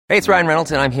Hey, it's Ryan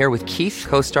Reynolds, and I'm here with Keith,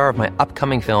 co-star of my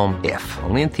upcoming film, If,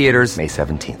 only in theaters May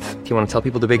 17th. Do you want to tell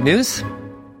people the big news?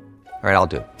 All right, I'll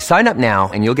do it. Sign up now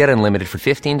and you'll get unlimited for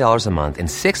 $15 a month and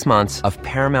 6 months of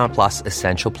Paramount Plus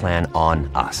Essential Plan on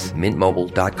us.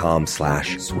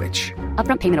 MintMobile.com/switch.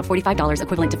 Upfront payment of $45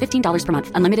 equivalent to $15 per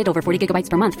month. Unlimited over 40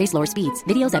 gigabytes per month. Face lower speeds.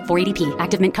 Videos at 480p.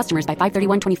 Active Mint customers by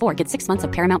 531.24 get 6 months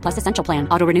of Paramount Plus Essential Plan.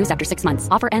 Auto renews after 6 months.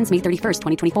 Offer ends May 31st,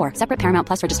 2024. Separate Paramount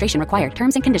Plus registration required.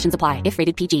 Terms and conditions apply if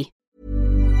rated PG.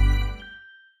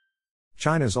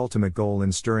 China's ultimate goal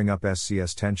in stirring up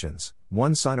SCS tensions.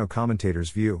 One Sino commentator's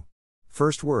view.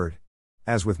 First word.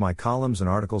 As with my columns and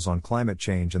articles on climate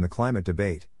change and the climate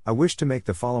debate, I wish to make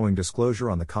the following disclosure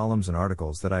on the columns and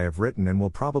articles that I have written and will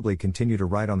probably continue to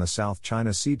write on the South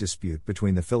China Sea dispute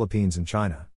between the Philippines and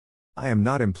China. I am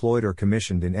not employed or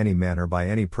commissioned in any manner by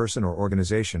any person or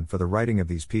organization for the writing of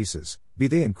these pieces, be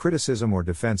they in criticism or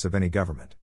defense of any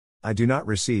government. I do not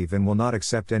receive and will not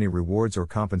accept any rewards or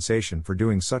compensation for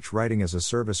doing such writing as a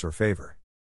service or favor.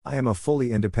 I am a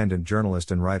fully independent journalist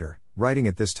and writer, writing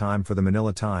at this time for the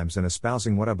Manila Times and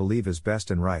espousing what I believe is best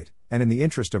and right, and in the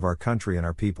interest of our country and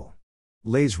our people.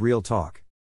 Lay's Real Talk.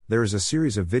 There is a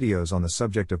series of videos on the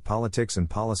subject of politics and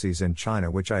policies in China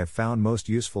which I have found most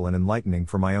useful and enlightening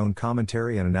for my own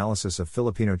commentary and analysis of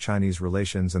Filipino-Chinese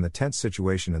relations and the tense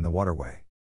situation in the waterway.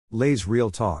 Lay's Real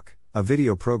Talk, a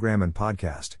video program and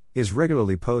podcast, is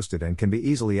regularly posted and can be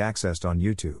easily accessed on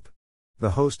YouTube.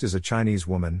 The host is a Chinese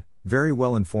woman, very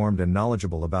well informed and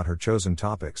knowledgeable about her chosen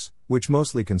topics, which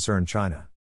mostly concern China.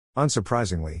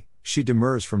 Unsurprisingly, she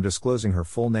demurs from disclosing her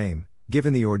full name,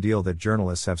 given the ordeal that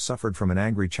journalists have suffered from an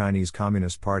angry Chinese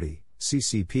Communist Party,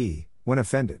 CCP, when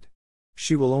offended.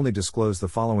 She will only disclose the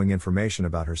following information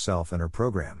about herself and her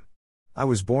program. I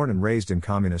was born and raised in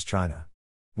Communist China.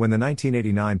 When the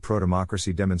 1989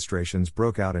 pro-democracy demonstrations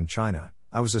broke out in China,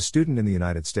 I was a student in the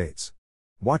United States.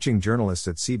 Watching journalists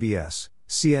at CBS,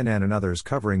 CNN and others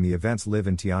covering the events live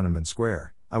in Tiananmen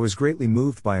Square, I was greatly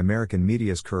moved by American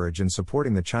media's courage in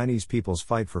supporting the Chinese people's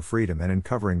fight for freedom and in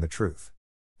covering the truth.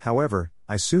 However,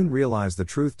 I soon realized the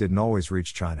truth didn't always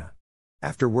reach China.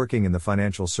 After working in the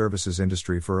financial services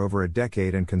industry for over a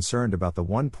decade and concerned about the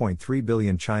 1.3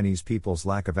 billion Chinese people's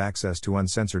lack of access to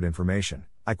uncensored information,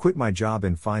 I quit my job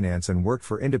in finance and worked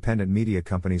for independent media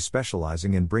companies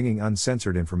specializing in bringing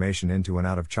uncensored information into and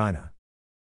out of China.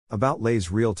 About Lay's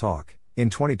Real Talk. In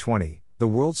 2020, the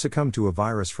world succumbed to a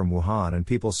virus from Wuhan and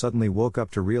people suddenly woke up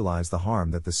to realize the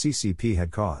harm that the CCP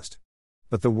had caused.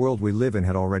 But the world we live in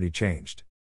had already changed.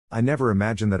 I never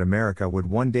imagined that America would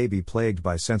one day be plagued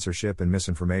by censorship and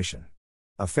misinformation.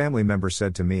 A family member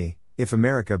said to me, "If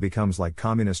America becomes like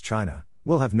communist China,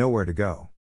 we'll have nowhere to go."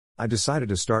 I decided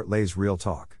to start Lay's Real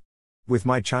Talk. With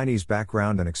my Chinese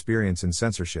background and experience in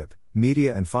censorship,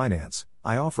 media and finance,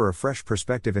 I offer a fresh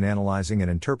perspective in analyzing and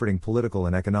interpreting political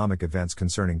and economic events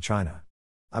concerning China.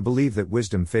 I believe that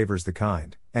wisdom favors the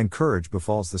kind, and courage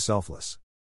befalls the selfless.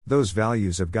 Those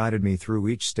values have guided me through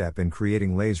each step in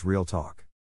creating Lay's Real Talk.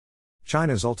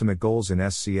 China's ultimate goals in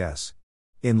SCS.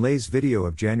 In Lay's video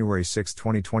of January 6,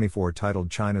 2024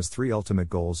 titled China's 3 Ultimate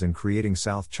Goals in Creating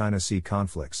South China Sea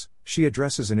Conflicts, she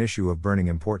addresses an issue of burning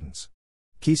importance.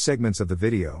 Key segments of the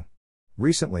video.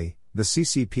 Recently, the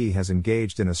CCP has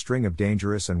engaged in a string of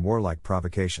dangerous and warlike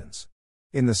provocations.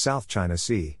 In the South China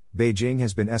Sea, Beijing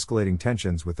has been escalating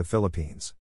tensions with the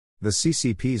Philippines. The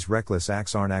CCP's reckless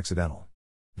acts aren't accidental.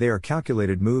 They are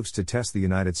calculated moves to test the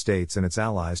United States and its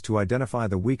allies to identify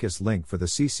the weakest link for the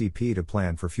CCP to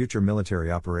plan for future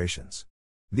military operations.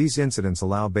 These incidents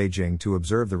allow Beijing to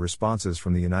observe the responses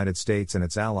from the United States and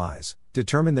its allies,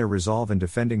 determine their resolve in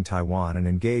defending Taiwan and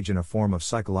engage in a form of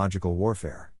psychological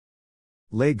warfare.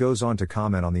 Lay goes on to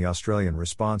comment on the Australian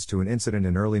response to an incident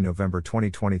in early November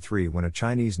 2023 when a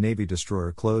Chinese Navy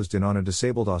destroyer closed in on a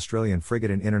disabled Australian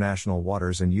frigate in international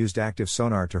waters and used active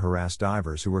sonar to harass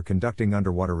divers who were conducting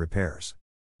underwater repairs.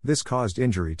 This caused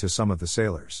injury to some of the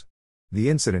sailors. The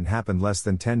incident happened less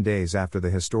than 10 days after the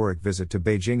historic visit to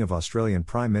Beijing of Australian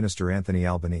Prime Minister Anthony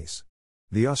Albanese.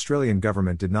 The Australian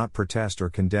government did not protest or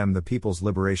condemn the People's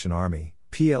Liberation Army,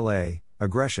 PLA,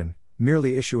 aggression,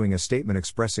 merely issuing a statement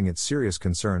expressing its serious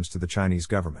concerns to the Chinese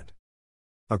government.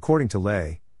 According to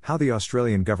Lay, how the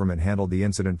Australian government handled the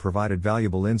incident provided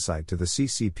valuable insight to the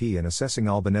CCP in assessing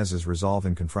Albanese's resolve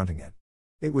in confronting it.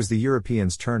 It was the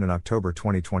Europeans' turn in October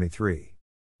 2023.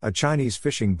 A Chinese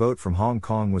fishing boat from Hong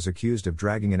Kong was accused of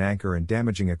dragging an anchor and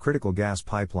damaging a critical gas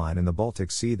pipeline in the Baltic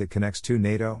Sea that connects two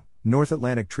NATO, North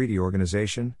Atlantic Treaty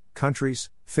Organization, countries,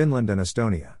 Finland and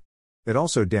Estonia. It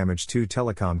also damaged two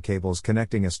telecom cables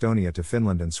connecting Estonia to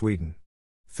Finland and Sweden.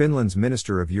 Finland's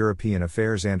Minister of European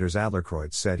Affairs Anders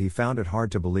Adlercreutz said he found it hard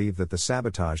to believe that the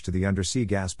sabotage to the undersea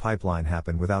gas pipeline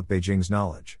happened without Beijing's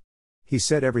knowledge. He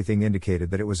said everything indicated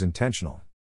that it was intentional.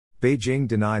 Beijing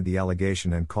denied the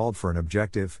allegation and called for an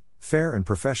objective, fair and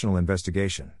professional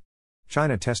investigation.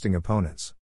 China testing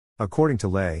opponents. According to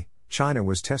Lei, China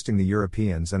was testing the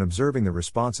Europeans and observing the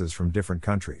responses from different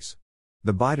countries.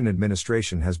 The Biden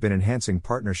administration has been enhancing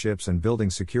partnerships and building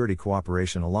security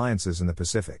cooperation alliances in the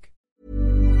Pacific.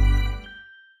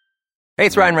 Hey,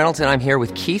 it's Ryan Reynolds, and I'm here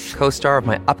with Keith, co-star of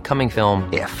my upcoming film,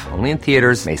 If, only in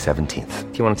theaters May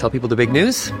 17th. Do you want to tell people the big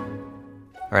news?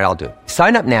 All right, I'll do it.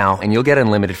 Sign up now and you'll get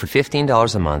unlimited for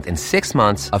 $15 a month and 6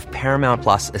 months of Paramount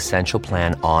Plus Essential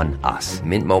Plan on us.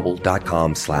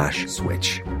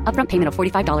 MintMobile.com/switch. Upfront payment of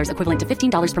 $45 equivalent to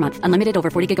 $15 per month. Unlimited over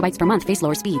 40 gigabytes per month. Face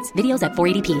lower speeds. Videos at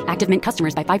 480p. Active Mint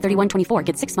customers by 531.24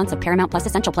 get 6 months of Paramount Plus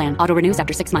Essential Plan. Auto renews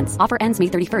after 6 months. Offer ends May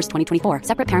 31st, 2024.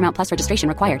 Separate Paramount Plus registration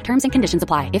required. Terms and conditions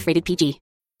apply if rated PG.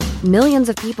 Millions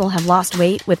of people have lost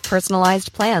weight with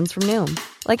personalized plans from Noom.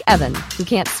 Like Evan, who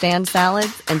can't stand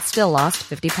salads and still lost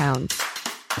 50 pounds.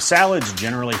 Salads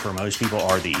generally for most people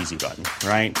are the easy button,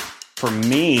 right? For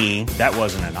me, that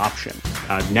wasn't an option.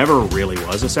 I never really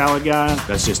was a salad guy.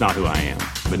 That's just not who I am.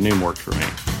 But Noom worked for me.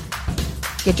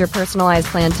 Get your personalized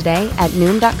plan today at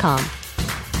Noom.com.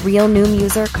 Real Noom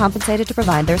user compensated to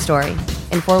provide their story.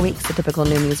 In 4 weeks, the typical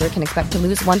Noom user can expect to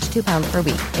lose 1 to 2 pounds per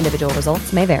week. Individual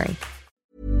results may vary.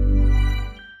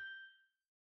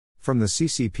 From the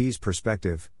CCP's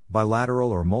perspective, bilateral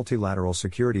or multilateral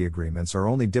security agreements are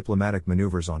only diplomatic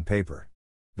maneuvers on paper.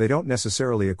 They don't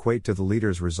necessarily equate to the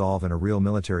leaders' resolve in a real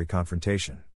military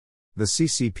confrontation. The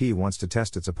CCP wants to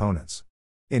test its opponents.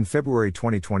 In February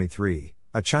 2023,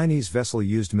 a Chinese vessel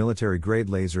used military-grade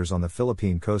lasers on the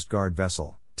Philippine Coast Guard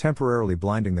vessel, temporarily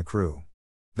blinding the crew.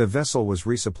 The vessel was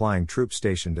resupplying troops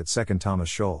stationed at 2nd Thomas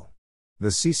Shoal. The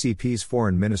CCP's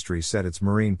Foreign Ministry said its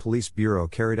Marine Police Bureau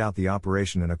carried out the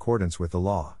operation in accordance with the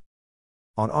law.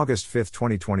 On August 5,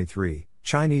 2023,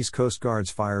 Chinese Coast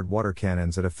Guards fired water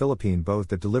cannons at a Philippine boat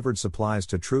that delivered supplies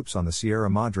to troops on the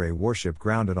Sierra Madre warship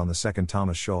grounded on the 2nd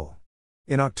Thomas Shoal.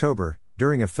 In October,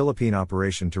 during a Philippine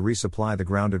operation to resupply the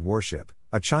grounded warship,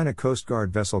 a China Coast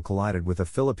Guard vessel collided with a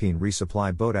Philippine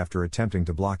resupply boat after attempting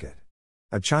to block it.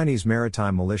 A Chinese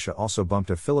maritime militia also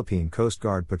bumped a Philippine Coast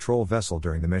Guard patrol vessel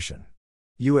during the mission.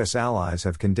 U.S. allies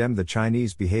have condemned the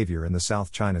Chinese behavior in the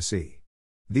South China Sea.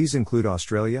 These include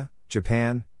Australia,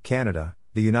 Japan, Canada,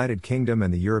 the United Kingdom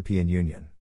and the European Union.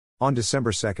 On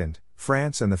December 2,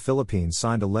 France and the Philippines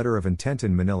signed a letter of intent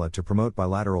in Manila to promote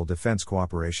bilateral defense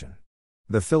cooperation.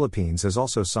 The Philippines has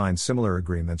also signed similar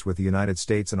agreements with the United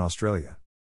States and Australia.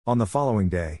 On the following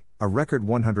day, a record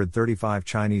 135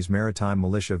 Chinese maritime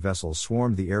militia vessels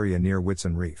swarmed the area near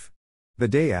Whitsun Reef. The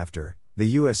day after,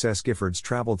 the USS Giffords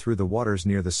traveled through the waters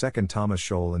near the 2nd Thomas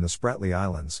Shoal in the Spratly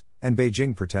Islands, and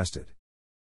Beijing protested.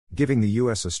 Giving the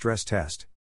U.S. a stress test.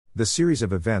 The series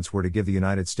of events were to give the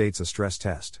United States a stress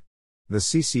test. The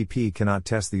CCP cannot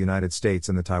test the United States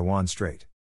in the Taiwan Strait.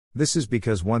 This is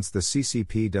because once the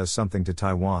CCP does something to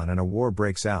Taiwan and a war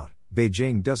breaks out,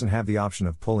 Beijing doesn't have the option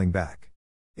of pulling back.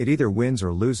 It either wins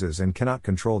or loses and cannot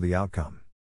control the outcome.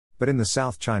 But in the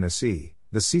South China Sea,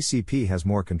 the CCP has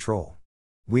more control.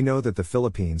 We know that the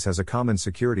Philippines has a common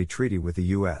security treaty with the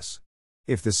U.S.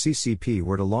 If the CCP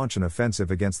were to launch an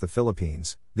offensive against the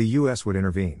Philippines, the U.S. would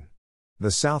intervene.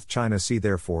 The South China Sea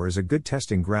therefore is a good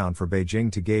testing ground for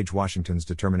Beijing to gauge Washington's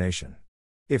determination.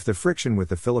 If the friction with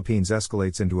the Philippines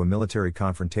escalates into a military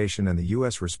confrontation and the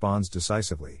U.S. responds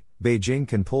decisively, Beijing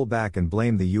can pull back and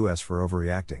blame the U.S. for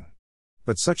overreacting.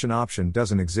 But such an option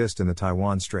doesn't exist in the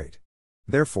Taiwan Strait.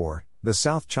 Therefore, the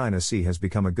South China Sea has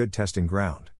become a good testing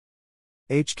ground.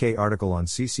 HK article on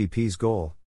CCP's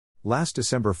goal. Last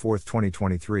December 4,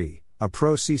 2023, a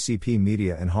pro-CCP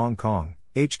media in Hong Kong,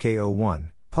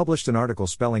 HK01, published an article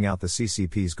spelling out the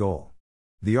CCP's goal.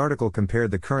 The article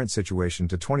compared the current situation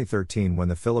to 2013 when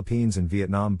the Philippines and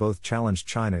Vietnam both challenged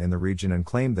China in the region and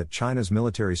claimed that China's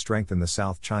military strength in the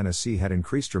South China Sea had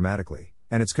increased dramatically,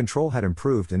 and its control had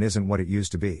improved and isn't what it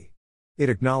used to be. It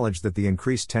acknowledged that the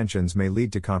increased tensions may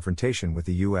lead to confrontation with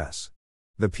the U.S.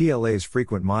 The PLA's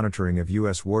frequent monitoring of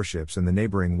U.S. warships in the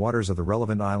neighboring waters of the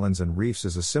relevant islands and reefs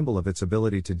is a symbol of its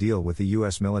ability to deal with the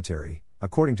U.S. military,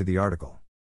 according to the article.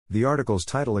 The article's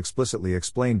title explicitly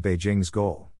explained Beijing's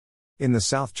goal. In the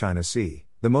South China Sea,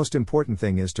 the most important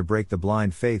thing is to break the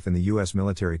blind faith in the U.S.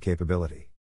 military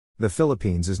capability. The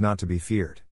Philippines is not to be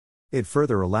feared. It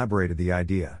further elaborated the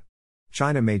idea.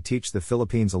 China may teach the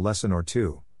Philippines a lesson or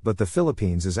two, but the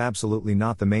Philippines is absolutely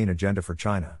not the main agenda for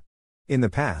China. In the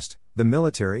past, the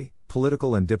military,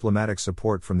 political and diplomatic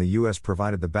support from the US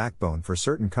provided the backbone for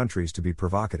certain countries to be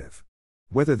provocative.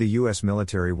 Whether the US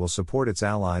military will support its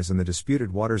allies in the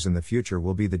disputed waters in the future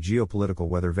will be the geopolitical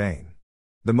weather vane.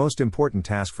 The most important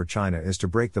task for China is to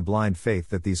break the blind faith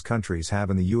that these countries have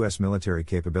in the US military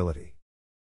capability.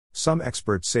 Some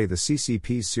experts say the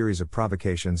CCP's series of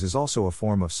provocations is also a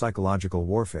form of psychological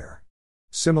warfare.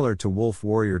 Similar to wolf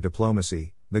warrior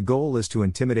diplomacy, the goal is to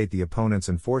intimidate the opponents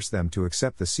and force them to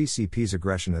accept the CCP's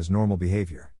aggression as normal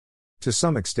behavior. To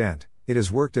some extent, it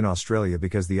has worked in Australia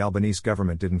because the Albanese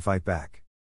government didn't fight back.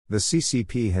 The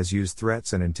CCP has used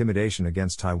threats and intimidation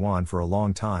against Taiwan for a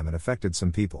long time and affected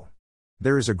some people.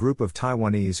 There is a group of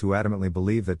Taiwanese who adamantly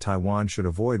believe that Taiwan should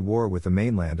avoid war with the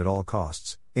mainland at all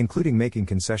costs, including making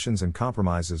concessions and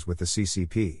compromises with the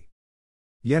CCP.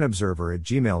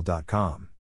 yenobserver@gmail.com